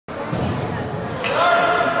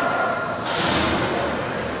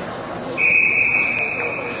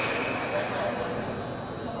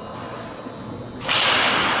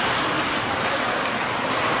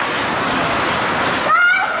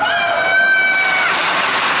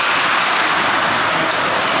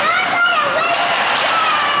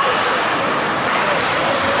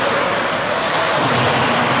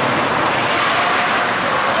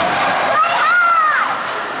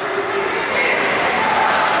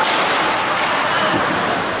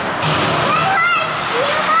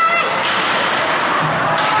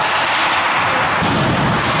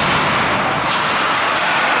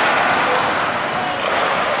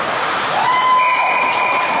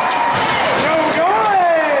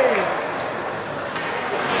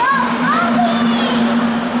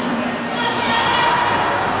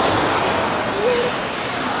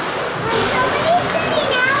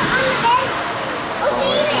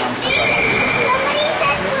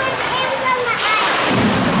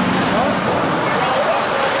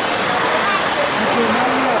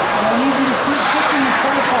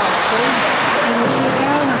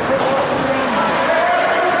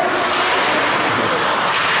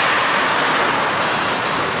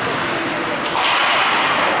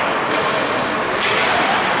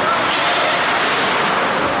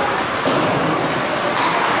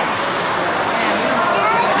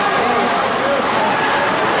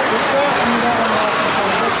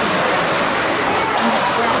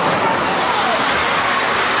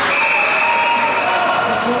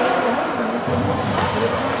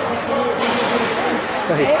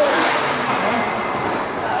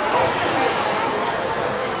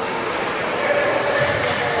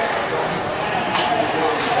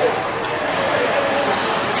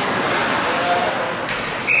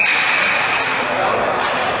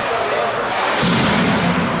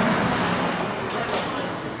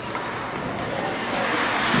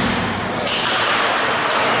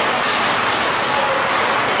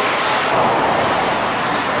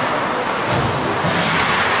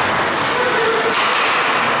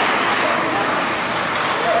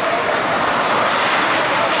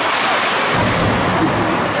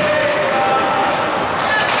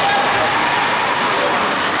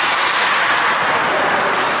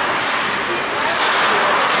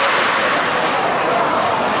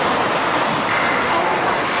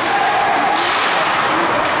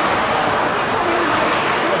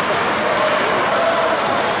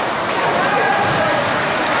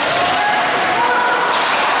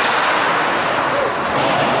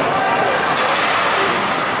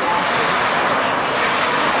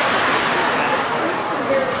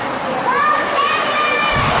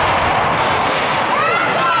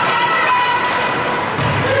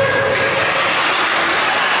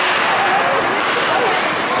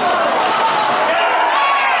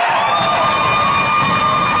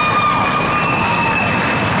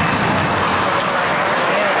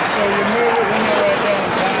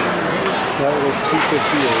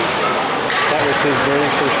field. That was his very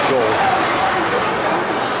first goal.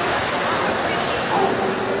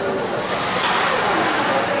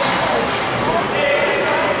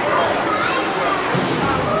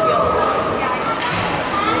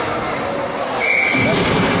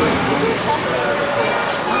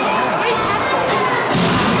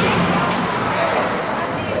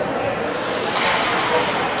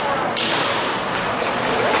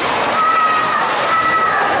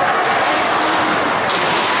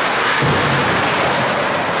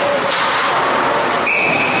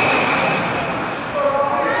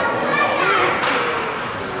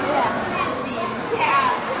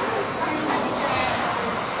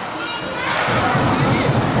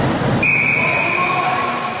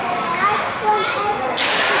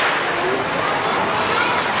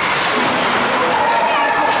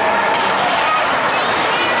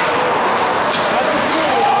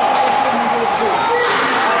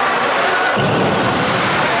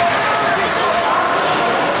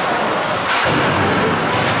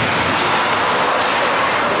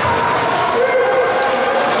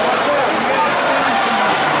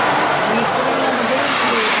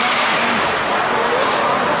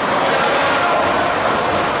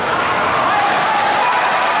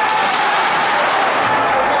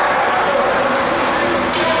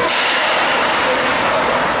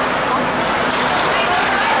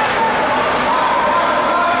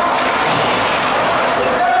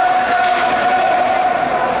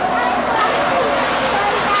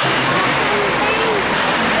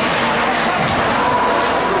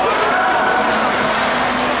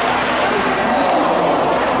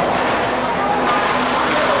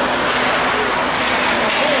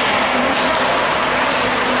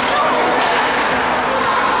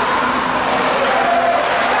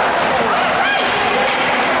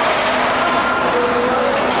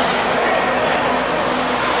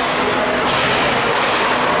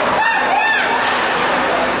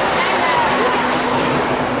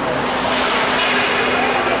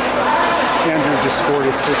 Scored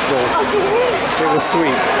his first goal. It was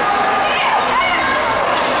sweet.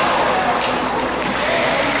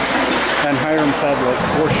 And Hiram's had like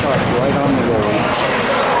 4 shots right on the goal.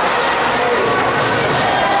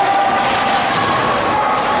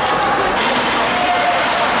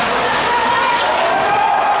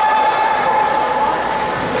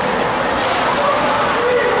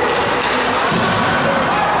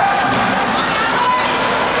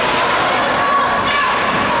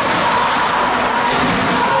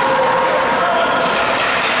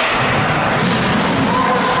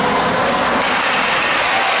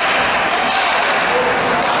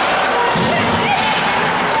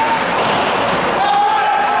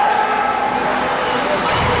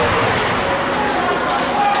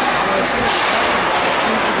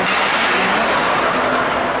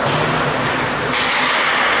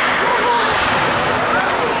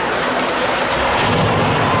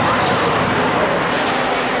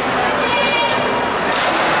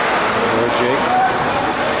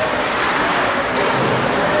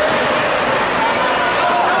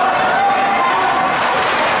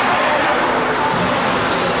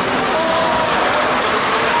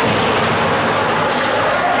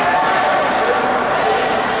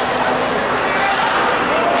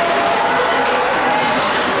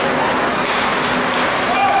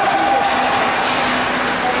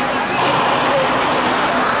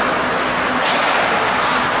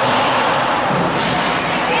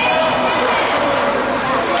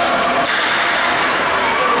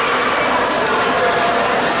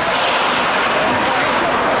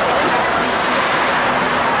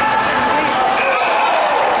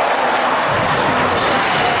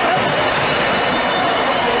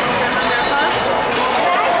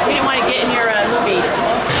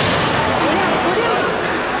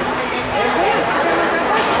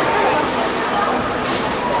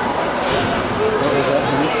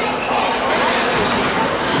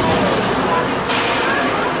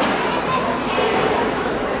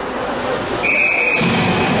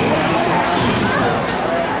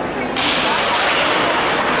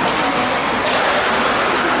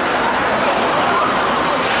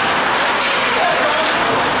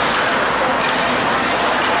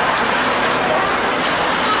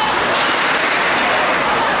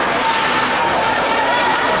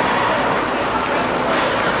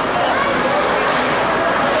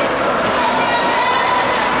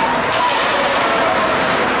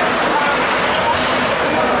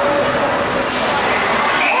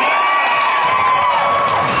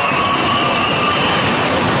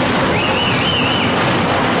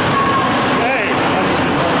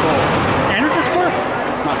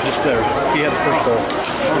 There, he had the first goal.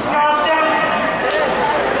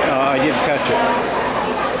 I didn't catch it.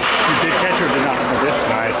 catcher did not miss it.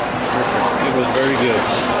 Nice. It was very good.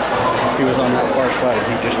 He was on that far side.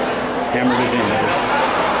 He just hammered it in.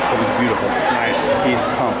 It was beautiful. Nice. He's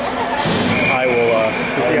pumped. I will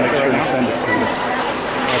he make out there sure right to now? send it to you.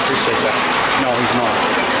 I appreciate that. No, he's not.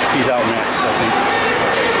 He's out next, I think.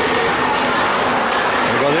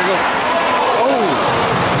 There you go, there you go. Oh!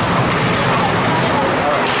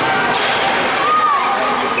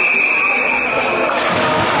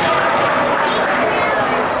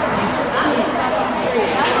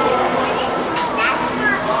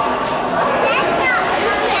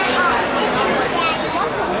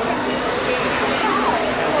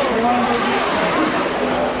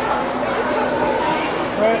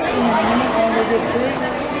 Right, see you in a minute, want to go get a treat?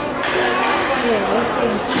 Yeah, let's see.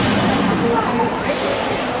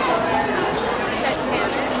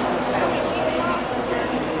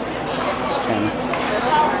 It's 10.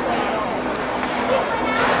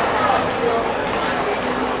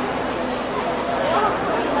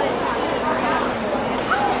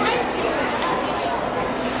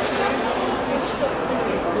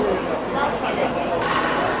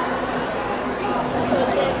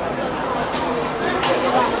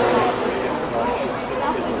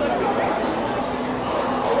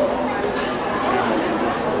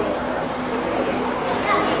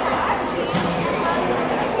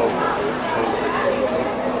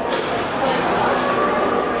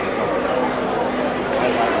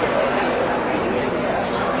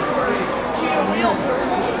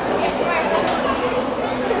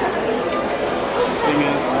 Thing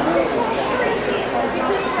is, I know it's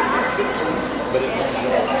but it won't go.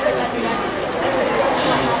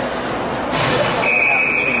 I have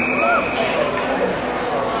to change it out.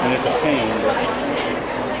 And it's a pain, but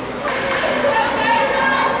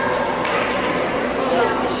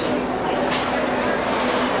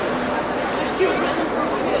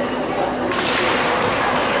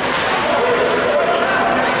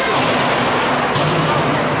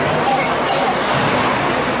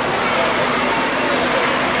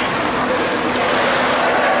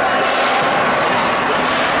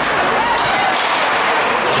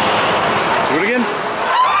do it again.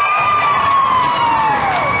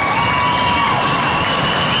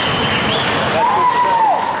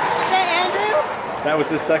 That was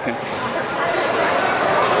his second.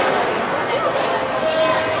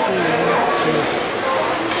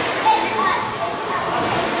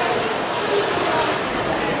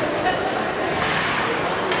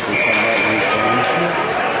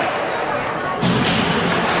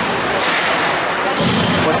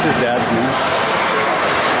 What's his dad's name?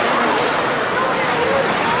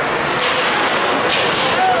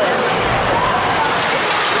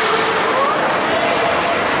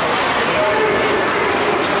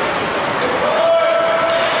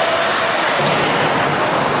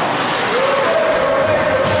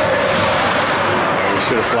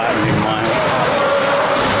 Should have flattened him, Miles.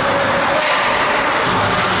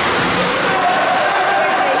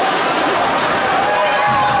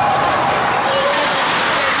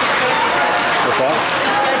 What's that?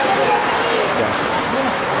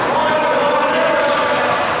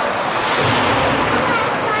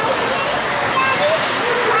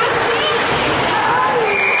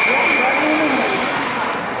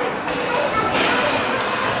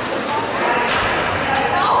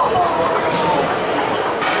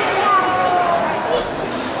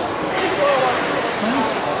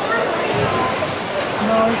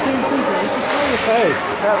 No, I think we do. Hey,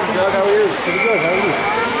 what's happening, Doug? How are you? Pretty good. How are you?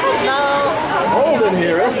 No. Old in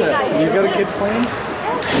here, isn't it? You got a kid playing?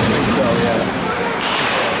 So, yeah.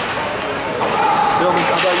 Dylan,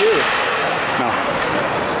 how about you? No.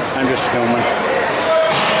 I'm just filming.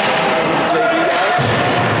 JV guys?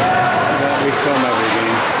 Yeah, we film every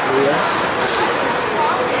game.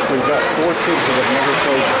 We've got 4 kids that have never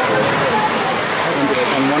played before.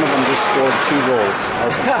 And one of them just scored 2 goals.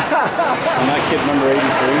 And that kid, number 83,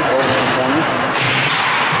 over in the corner,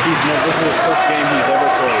 this is his first game he's ever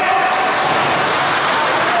played.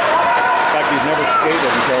 In fact, he's never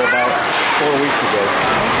skated until about 4 weeks ago.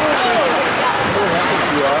 What happened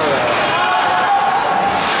to our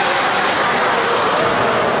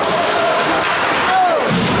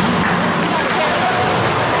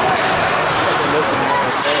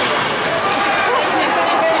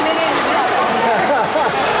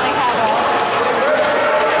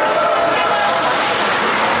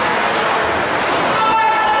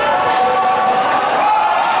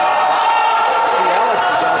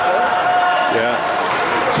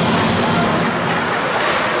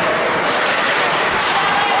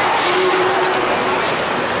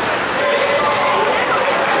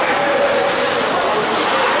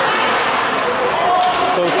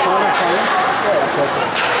So is Connor coming? Yeah,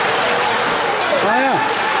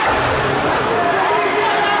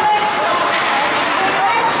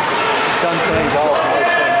 done playing golf. Now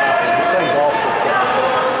he's playing hockey. He's playing golf this summer.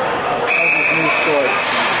 That's his new sport.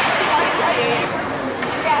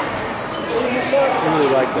 I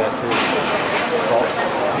really like that too. Golf.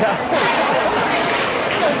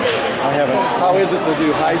 I haven't. How is it to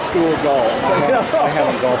do high school golf? I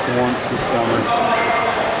haven't golfed once this summer.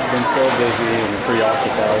 I've been so busy and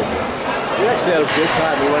preoccupied. We actually had a good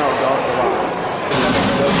time. We went out golfing a lot.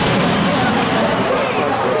 So,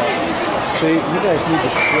 fun for us. See, you guys need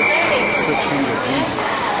to switch me to me.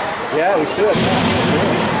 Yeah, we should. We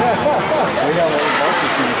got a little varsity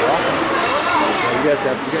team rocking. You guys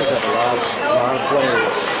have a lot of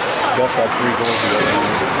players. Gus had 3 goals the other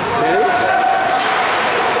night. Did he?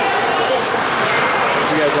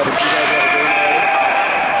 You guys have a game already?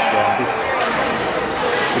 Yeah.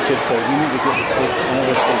 The kid said, we need to get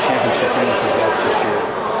another state championship winner for Gus this year.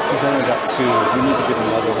 He's only got 2. We need to get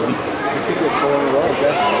another one. We could get 4 in a row.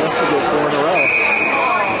 Guess could get 4 in a row.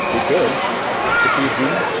 We could. Is he a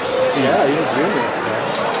junior? Yeah, he's a junior.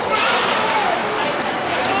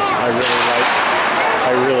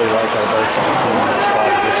 I really like our varsity team's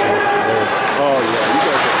spots this year. Oh yeah, you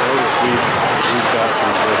guys are great. We've got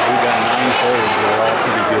some good. We've got 9 forwards that are all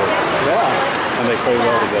pretty good. Yeah. And they play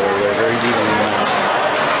well together. They're very evenly matched.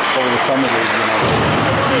 Over the summer league,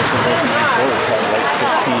 each of those 9 forwards had like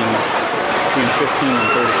between 15 and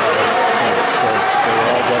 35 points. So they were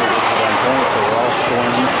all better than points. They were all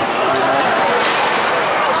scoring.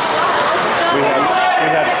 We had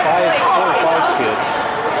 4 or 5 kids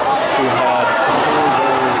who had 4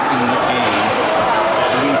 goals in the game,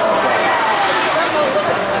 at least twice.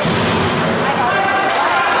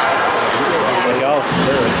 Like Alex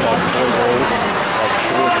Harris had 4 goals like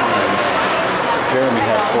 4 times. Jeremy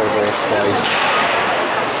had 4 goals twice.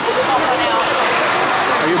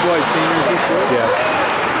 Are you boys seniors this year? Yeah.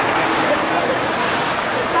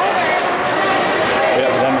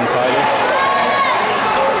 Yeah, them and Tyler.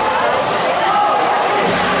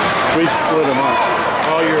 We've split them up.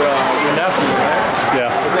 Oh, your nephew, right? Yeah.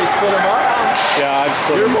 Did they split them up? Yeah, I've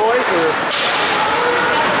split Your them up. boys, or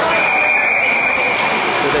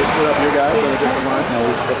did they split up your guys on a different line? No,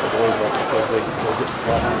 we split the boys up because they get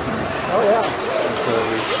split up. Oh yeah. And so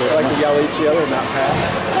we split They like them to up. yell at each other and not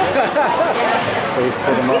pass So we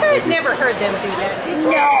split them You up. guys never heard them do that, did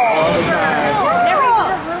you? all the time. Never.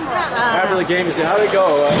 After the game, you say, "How'd it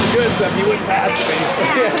go?" It's good, except you wouldn't pass to me. I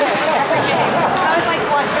was like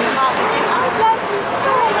watching them all. Saying, I love you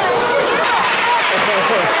so much.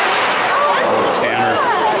 Tanner.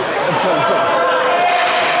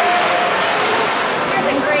 You're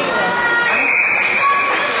the greatest.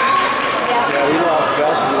 Yeah, we lost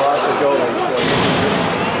Gus. We lost the goalie. So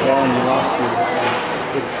Well, and you lost your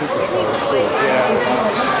big superstar too. yeah,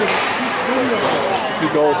 2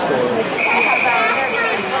 goal scorers.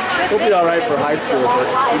 We'll be all right for high school, but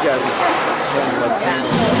you guys are letting us handle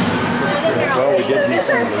it. Well, we did in the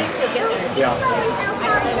summer league. Yeah.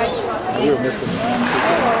 We were missing.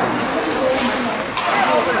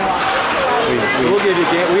 We, We'll give you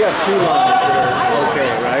game. We have 2 lines that are okay,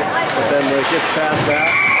 right? But then when it gets past that,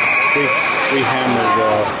 we hammered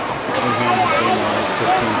Fremont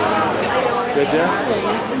 15 to 1. did ya?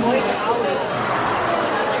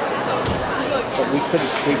 But we could have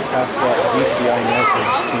squeaked past that DCI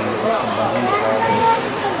Northridge team that was combined with all the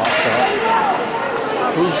hot shots.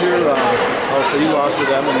 Who's your? So you lost to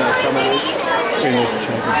them in the summer league. In the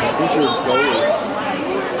championship. Who's your goalie?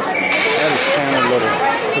 That is Tanner Little.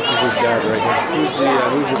 This is his dad right here.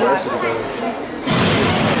 Who's your varsity goalie?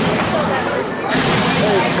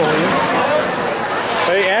 Hey, Colleen.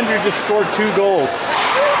 Hey, Andrew just scored 2 goals.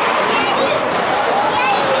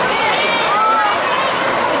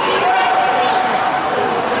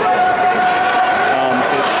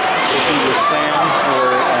 It's either Sam or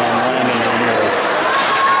Landon Ramirez.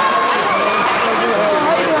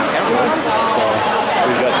 So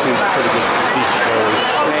we've got 2 pretty good, decent goalies.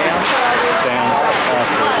 Sam,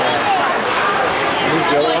 also. Who's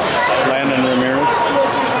the other one? Landon Ramirez.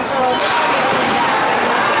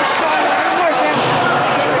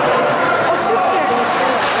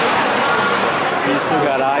 You still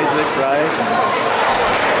got Isaac, right?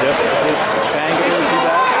 Yep. Bangor, is he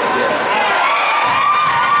back?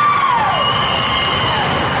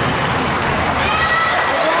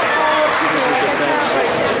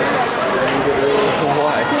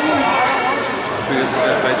 Why? So this is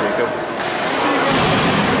that by Jacob.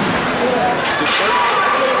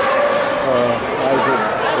 Isaac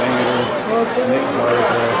Banger, Nick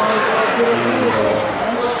Garza,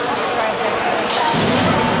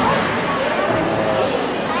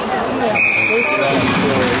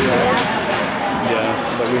 yeah,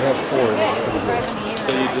 but we have 4 that are pretty good. So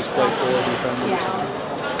you just play 4 defenders?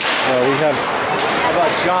 We have How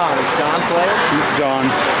about John? Is John playing? John.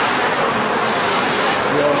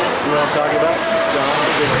 You know what I'm talking about? John,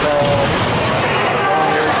 the big tall,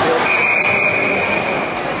 long-haired kid.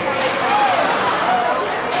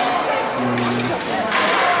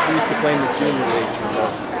 He used to play in the junior leagues and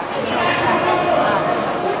those.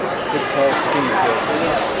 Big tall, skinny kid.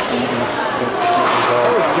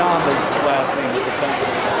 What was John the last name? The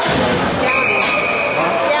defensive. Downing.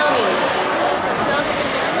 Huh? Downing.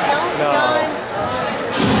 No.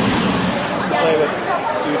 Play with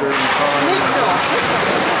Suter and Kahn.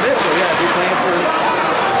 Mitchell, yeah, is he playing for?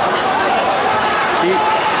 He's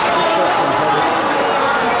got some heavy.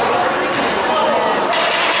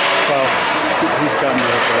 Well, he's got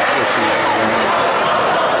medical issues.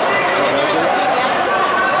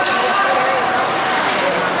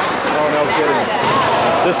 Oh, no kidding.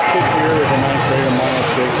 This kid here is a ninth grader, Miles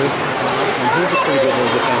Jacob, and he's a pretty good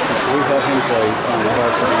little defenseman, so we have him play on the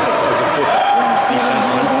varsity as a fifth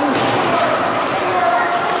defenseman.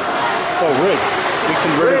 Oh, Riggs.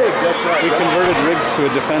 Riggs, that's right. We converted Riggs to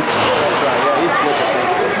a defenseman. That's right, yeah, he's good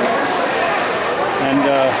defenseman. And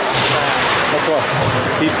that's why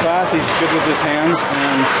he's fast, he's good with his hands,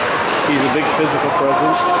 and he's a big physical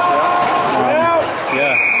presence.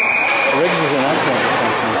 Yeah. Riggs is an excellent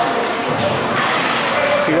defenseman.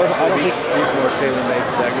 He wasn't, I don't think he's more tailor-made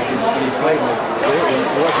for that because when he played, it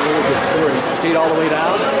wasn't really a good score. He skate all the way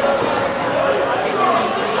down.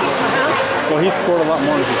 well, he scored a lot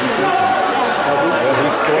more as a defenseman. Has he? Yeah,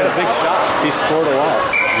 he He scored got a big shot. He scored a lot.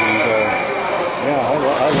 And yeah, I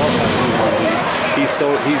love that. He's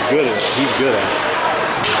good at it. He's good at it.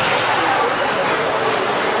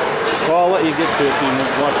 Well, I'll let you get to it so you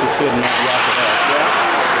can watch your kid and not yap at us.